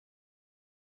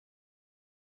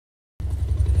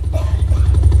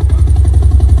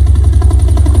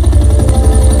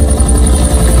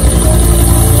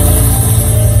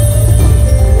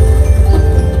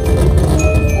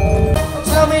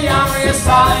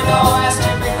know as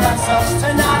stupid concepts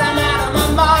tonight I'm out of my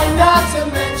mind, not to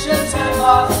mention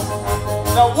Timber,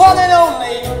 the one and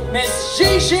only Miss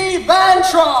Gigi Van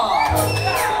Tron.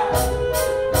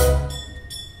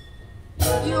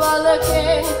 You are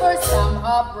looking for some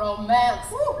hot romance.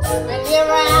 Spin me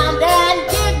around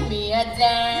and give me a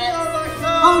dance.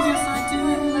 Oh yes I do.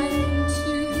 Like you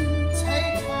to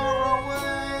Take her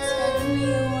away. take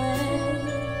me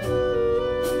away.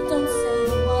 Don't say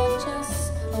a word,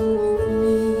 just come with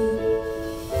me.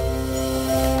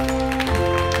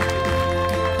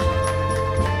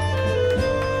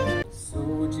 So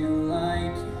would you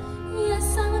like?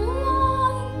 Yes, I would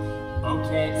like.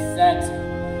 Okay, set.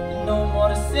 No more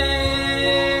to say.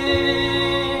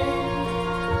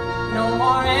 No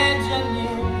more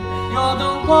engineer. You're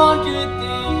the one good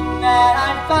thing that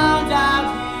I found out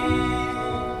here.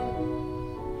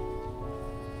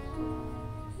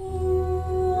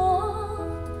 You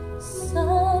are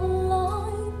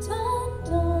sunlight and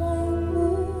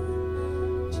diamond,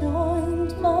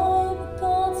 joined by the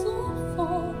gods of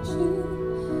fortune,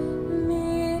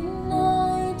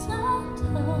 midnight and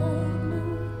high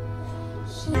noon.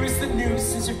 Here's the news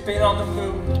since you've been on the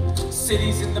moon.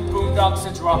 Cities in the boondocks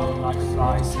are dropping like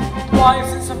flies.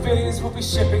 Wives and civilians will be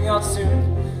shipping out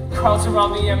soon. Crowds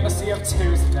around the embassy have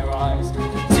tears in their eyes.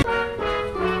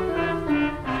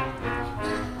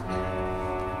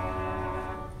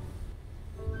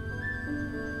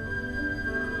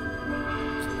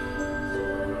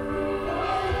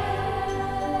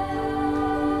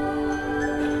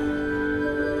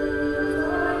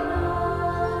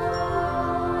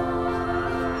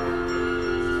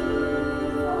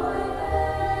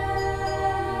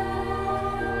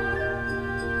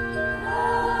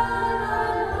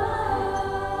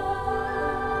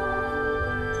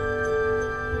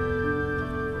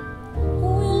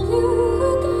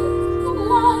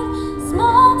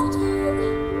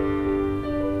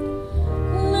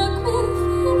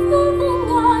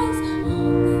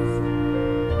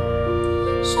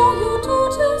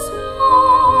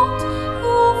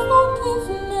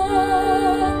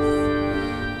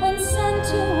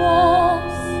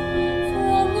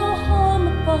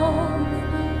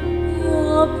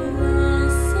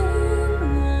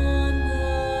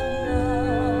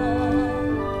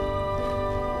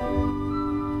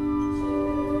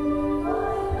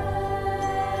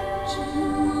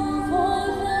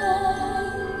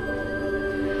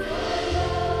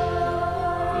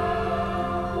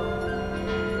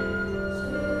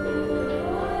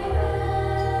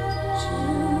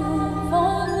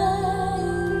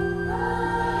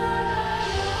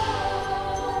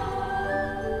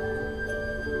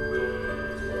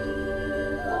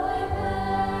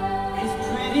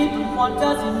 What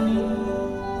does it mean?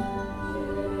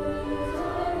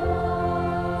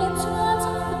 It's words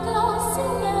of the girls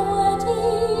sing their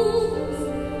weddings.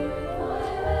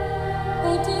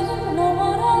 They didn't know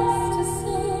what else to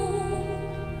sing.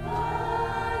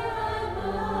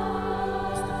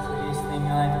 It's the prettiest thing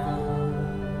I've ever heard.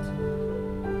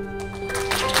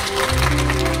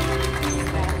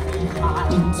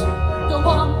 Go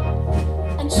on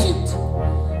and shoot.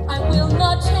 I will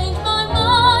not change my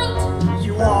mind.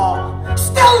 You are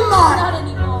still mine! Not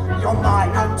anymore. You're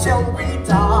mine until we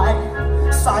die.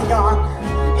 Saigon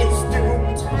is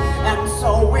doomed, and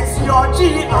so is your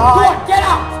GI. Get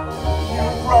out! You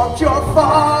broke your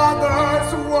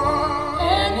father's word.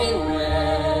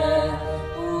 Anywhere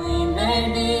we may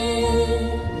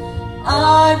be,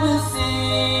 I will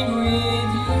sing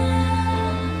with you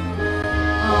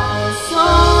our song,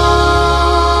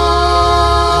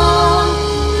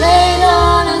 played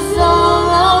on a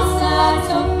solo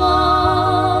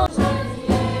saxophone. 20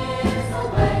 years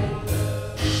away,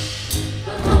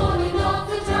 the morning of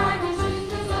the dragon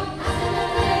shoot is up, and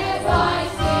as I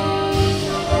see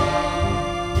the world,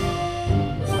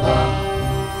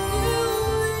 you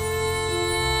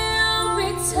will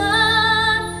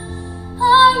return.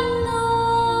 I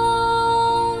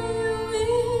know you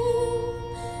will.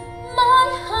 My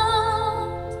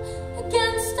heart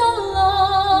against all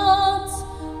odds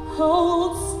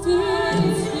holds still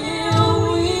till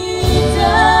we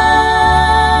die.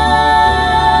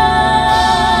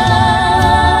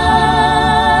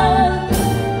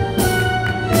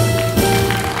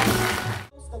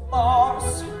 Close the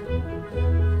bars.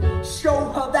 Show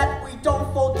her that we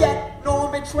don't forget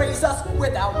nor betrays us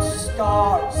without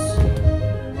scars.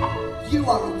 You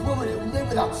are a woman who lived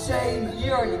without shame.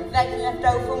 You're an infected left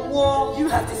over from war. You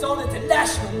have dishonored the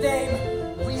national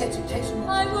name. Re-education.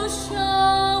 I will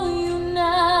show you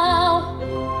now.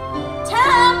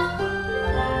 Tap!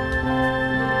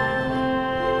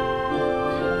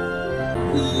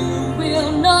 You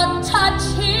will not touch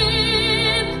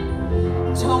him.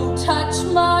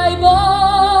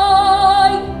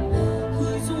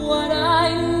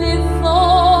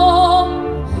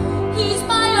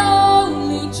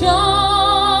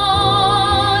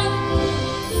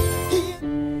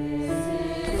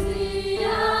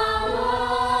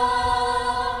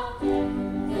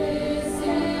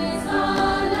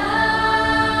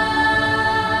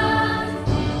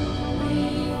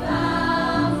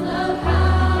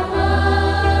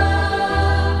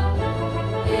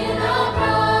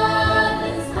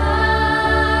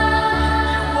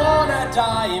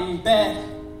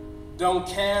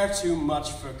 don't care too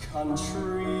much for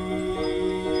country.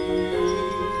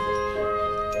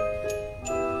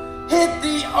 Hit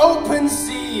the open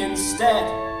sea instead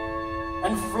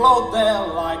and float there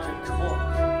like a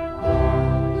cork.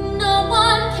 No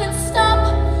one can